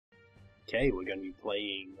Okay, we're going to be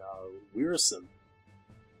playing Wyrmsun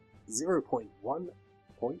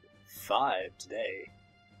 0.1.5 today.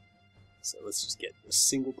 So let's just get a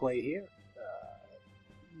single play here.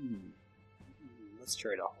 Let's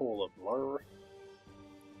trade a Hall of Lore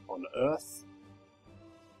on Earth.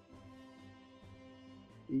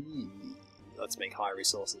 Let's make high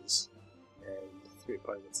resources. And 3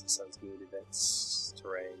 opponents, that sounds good. Events,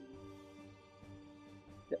 terrain.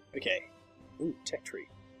 Yep, okay. Ooh, tech tree.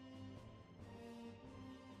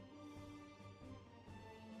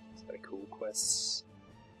 It's got cool quests.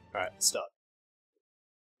 Alright, let's start.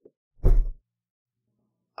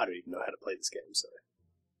 I don't even know how to play this game, so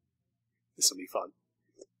this will be fun.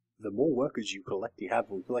 The more workers you have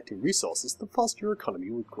when collecting resources, the faster your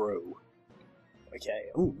economy will grow.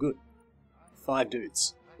 Okay, oh good. 5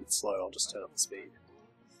 dudes. It's slow, I'll just turn up the speed.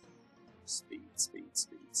 Speed.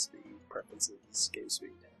 Preferences, game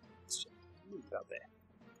speed. Let's just move out there.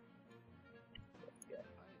 Yeah.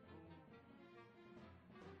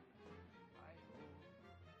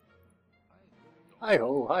 Hi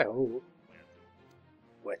ho, hi ho.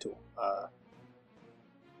 Where to?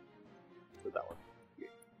 With that one. Yeah.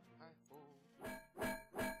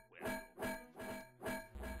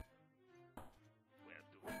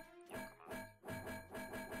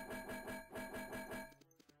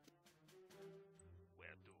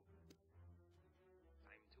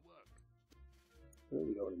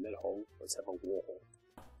 We go in a mid hole. Let's have a war hole.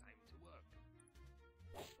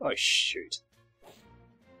 Oh shoot!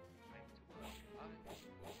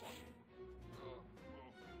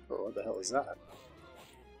 Oh, what the hell is that?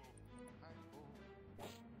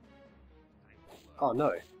 Oh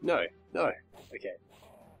no! No! No! Okay.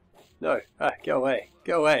 No! Ah! Go away!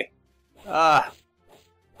 Go away! Ah!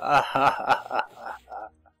 Ah! Ha, ha, ha, ha, ha.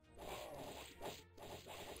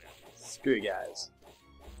 Screw you guys.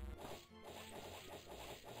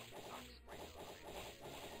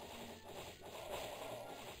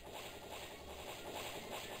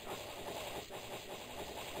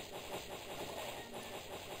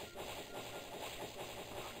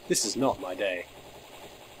 This is not my day.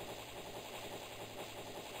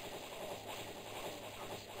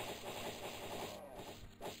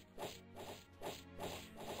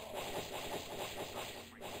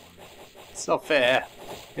 It's not fair.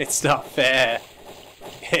 It's not fair.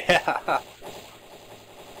 Yeah.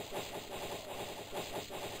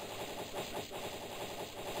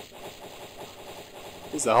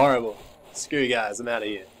 This is horrible. Screw you guys, I'm out of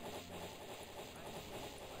here.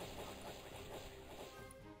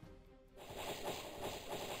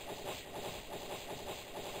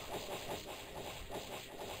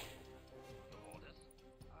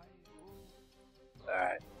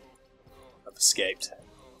 Alright. I've escaped.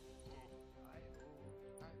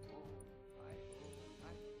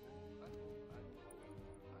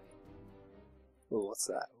 Oh, what's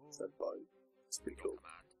that? Is that a bone? It's pretty cool.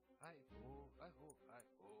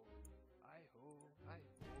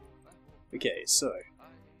 Okay, so...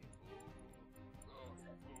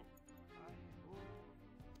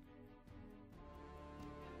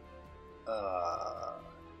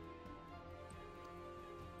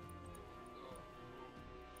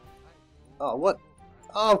 Oh, what?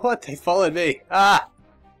 Oh, what? They followed me! Ah!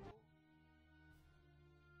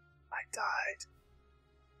 I died.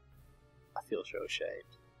 I feel so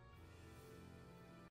ashamed.